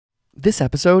This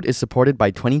episode is supported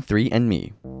by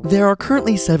 23andMe. There are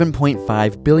currently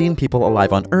 7.5 billion people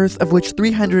alive on Earth, of which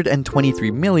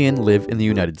 323 million live in the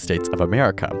United States of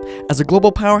America. As a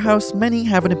global powerhouse, many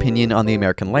have an opinion on the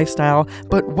American lifestyle,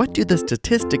 but what do the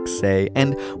statistics say,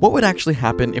 and what would actually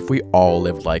happen if we all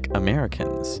lived like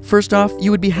Americans? First off, you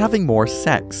would be having more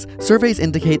sex. Surveys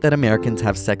indicate that Americans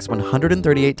have sex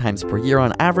 138 times per year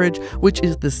on average, which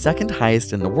is the second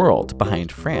highest in the world, behind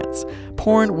France.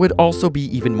 Porn would also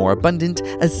be even more abundant,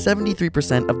 as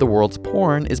 73% of the world's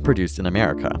porn is produced in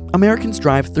America. Americans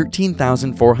drive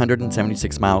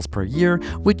 13,476 miles per year,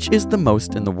 which is the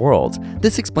most in the world.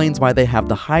 This explains why they have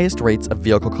the highest rates of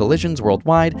vehicle collisions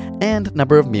worldwide and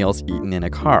number of meals eaten in a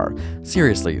car.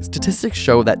 Seriously, statistics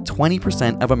show that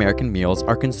 20% of American meals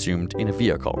are consumed in a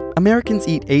vehicle. Americans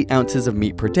eat 8 ounces of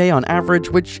meat per day on average,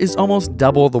 which is almost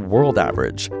double the world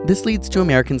average. This leads to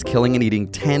Americans killing and eating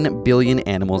 10 billion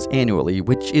animals annually,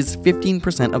 which is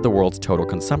 15% of the world's total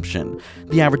consumption.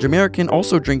 The average American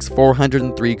also drinks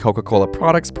 403 Coca-Cola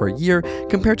products per year,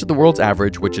 compared to the world's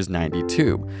average, which is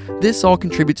 92. This all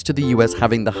contributes to the US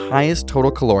having the highest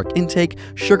total caloric intake,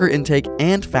 sugar intake,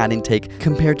 and fat intake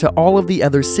compared to all of the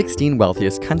other 16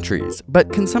 wealthiest countries.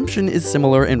 But consumption is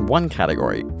similar in one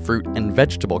category: fruit and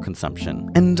vegetable consumption.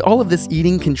 And all of this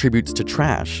eating contributes to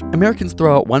trash. Americans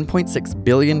throw out 1.6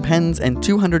 billion pens and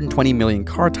 220 million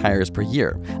car tires per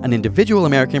year. An individual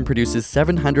American produces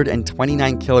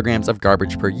 729 kilograms of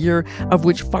garbage per year, of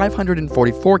which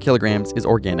 544 kilograms is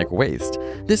organic waste.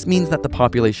 This means that the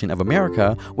population of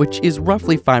America, which is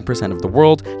roughly 5% of the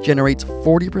world, generates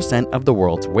 40% of the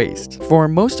world's waste. For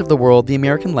most of the world, the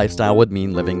American lifestyle would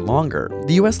mean living longer.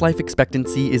 The US life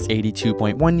expectancy is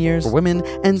 82.1 years for women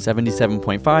and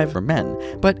 77.5 for men,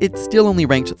 but it's still only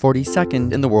ranked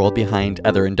 42nd in the world behind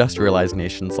other industrialized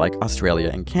nations like Australia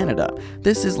and Canada.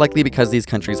 This is likely because these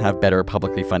countries have better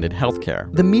publicly funded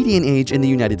healthcare. The median age in the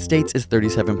United States is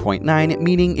 37.9,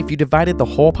 meaning if you divided the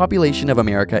whole population of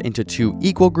America into 2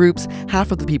 equal groups,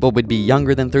 half of the people would be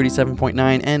younger than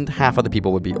 37.9 and half of the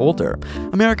people would be older.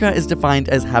 America is defined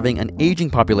as having an aging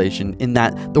population in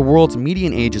that the world's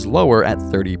median age is lower at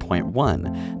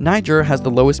 30.1. Niger has the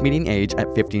lowest median age at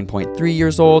 15.3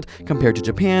 years old, compared to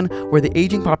Japan, where the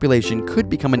aging population could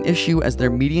become an issue as their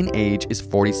median age is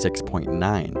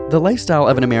 46.9. The lifestyle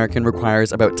of an American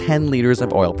requires about 10 liters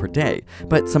of oil per day,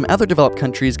 but some other developed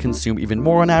countries consume even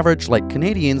more on average, like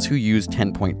Canadians who use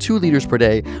 10.2 liters per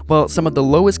day, while some of the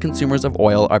lowest consumers of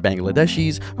oil are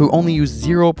Bangladeshis who only use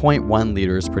 0.1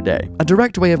 liters per day. A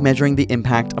direct way of measuring the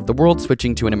impact of the world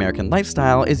switching to an American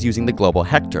lifestyle is using the global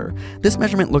hectare. This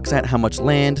measurement looks at how much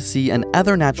land, sea, and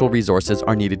other natural resources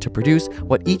are needed to produce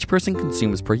what each person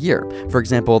consumes per year. For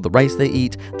example, the rice they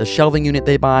eat, the shelving unit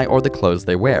they buy, or the clothes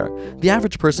they wear. The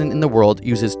average person in the world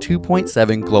uses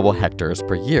 2.7 global hectares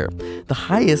per year. The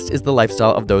highest is the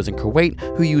lifestyle of those in Kuwait,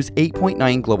 who use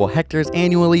 8.9 global hectares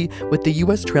annually, with the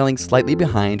US trailing slightly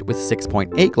behind with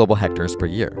 6.8 global hectares per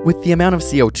year. With the amount of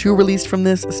CO2 released from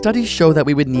this, studies show that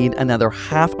we would need another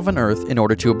half of an Earth in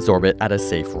order to absorb it at a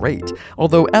safe rate,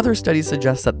 although other studies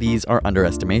suggest that these are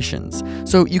underestimations.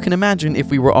 So you can imagine if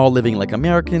we were all living like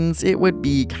Americans, it would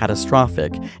be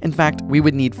catastrophic. In fact, we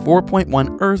would need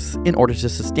 4.1 Earths in order to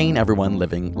sustain everyone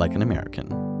living like an American.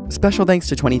 Special thanks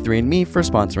to 23andMe for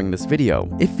sponsoring this video.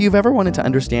 If you've ever wanted to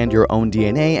understand your own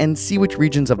DNA and see which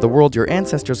regions of the world your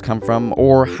ancestors come from,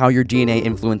 or how your DNA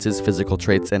influences physical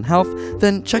traits and health,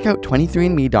 then check out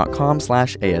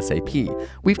 23andme.com/ASAP.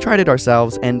 We've tried it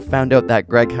ourselves and found out that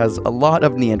Greg has a lot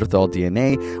of Neanderthal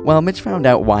DNA, while Mitch found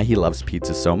out why he loves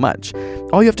pizza so much.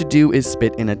 All you have to do is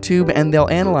spit in a tube and they'll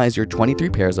analyze your 23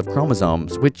 pairs of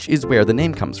chromosomes, which is where the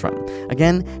name comes from.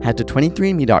 Again, head to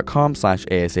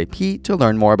 23andme.com/ASAP to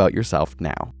learn more about yourself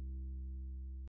now.